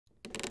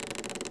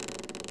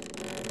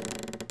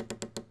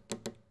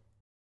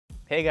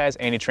Hey guys,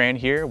 Andy Tran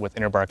here with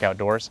InnerBark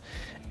Outdoors,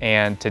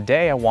 and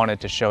today I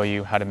wanted to show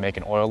you how to make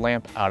an oil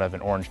lamp out of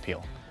an orange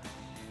peel.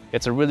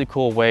 It's a really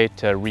cool way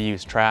to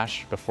reuse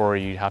trash before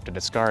you have to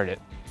discard it,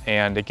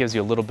 and it gives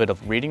you a little bit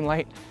of reading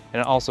light,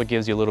 and it also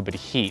gives you a little bit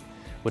of heat,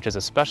 which is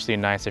especially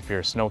nice if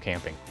you're snow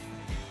camping.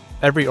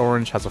 Every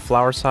orange has a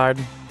flower side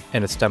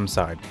and a stem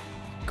side.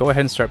 Go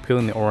ahead and start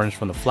peeling the orange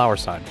from the flower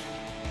side,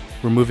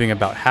 removing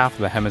about half of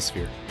the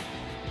hemisphere.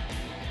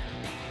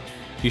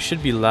 You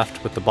should be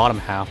left with the bottom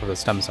half of the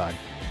stem side.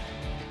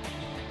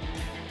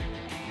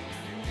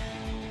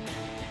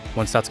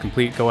 Once that's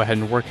complete, go ahead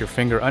and work your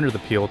finger under the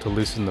peel to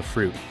loosen the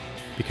fruit.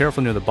 Be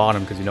careful near the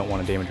bottom because you don't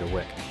want to damage your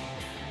wick.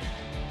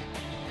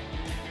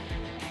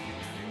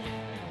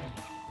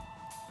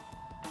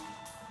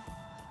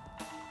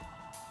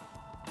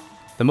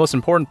 The most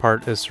important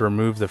part is to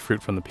remove the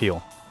fruit from the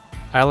peel.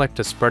 I like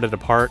to spread it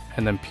apart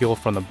and then peel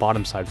from the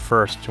bottom side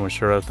first to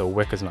ensure that the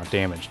wick is not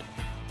damaged.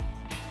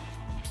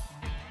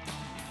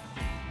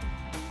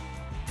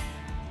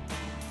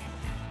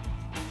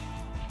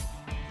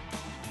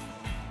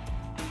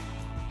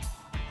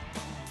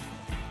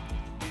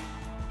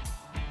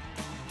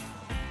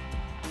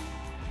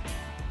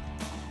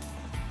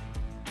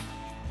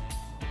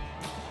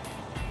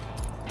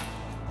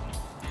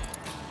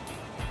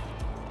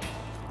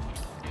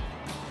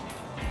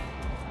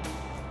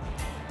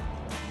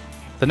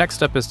 The next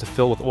step is to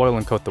fill with oil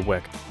and coat the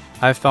wick.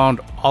 I've found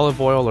olive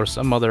oil or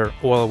some other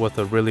oil with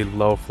a really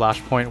low flash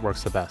point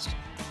works the best.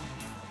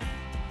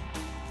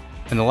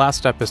 And the last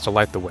step is to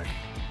light the wick.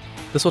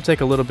 This will take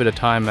a little bit of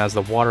time as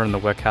the water in the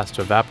wick has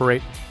to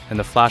evaporate and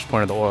the flash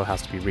point of the oil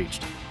has to be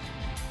reached.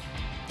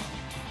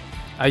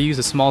 I use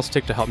a small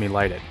stick to help me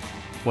light it.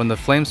 When the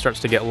flame starts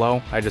to get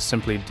low, I just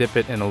simply dip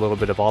it in a little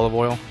bit of olive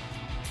oil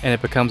and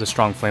it becomes a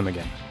strong flame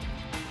again.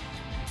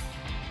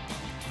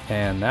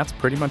 And that's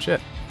pretty much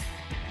it.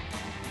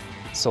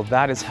 So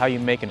that is how you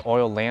make an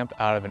oil lamp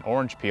out of an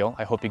orange peel.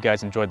 I hope you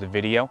guys enjoyed the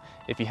video.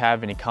 If you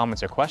have any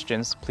comments or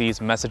questions,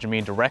 please message me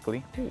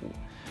directly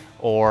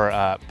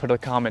or put a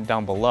comment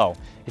down below.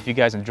 If you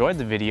guys enjoyed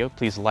the video,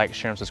 please like,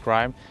 share, and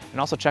subscribe. And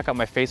also check out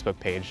my Facebook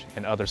page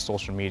and other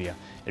social media.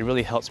 It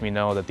really helps me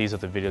know that these are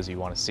the videos you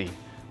want to see.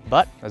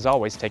 But as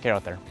always, take care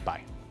out there.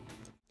 Bye.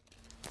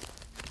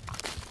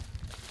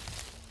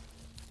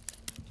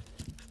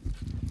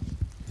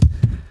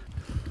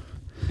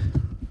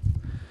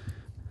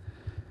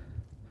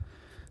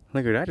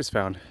 Look what I just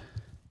found.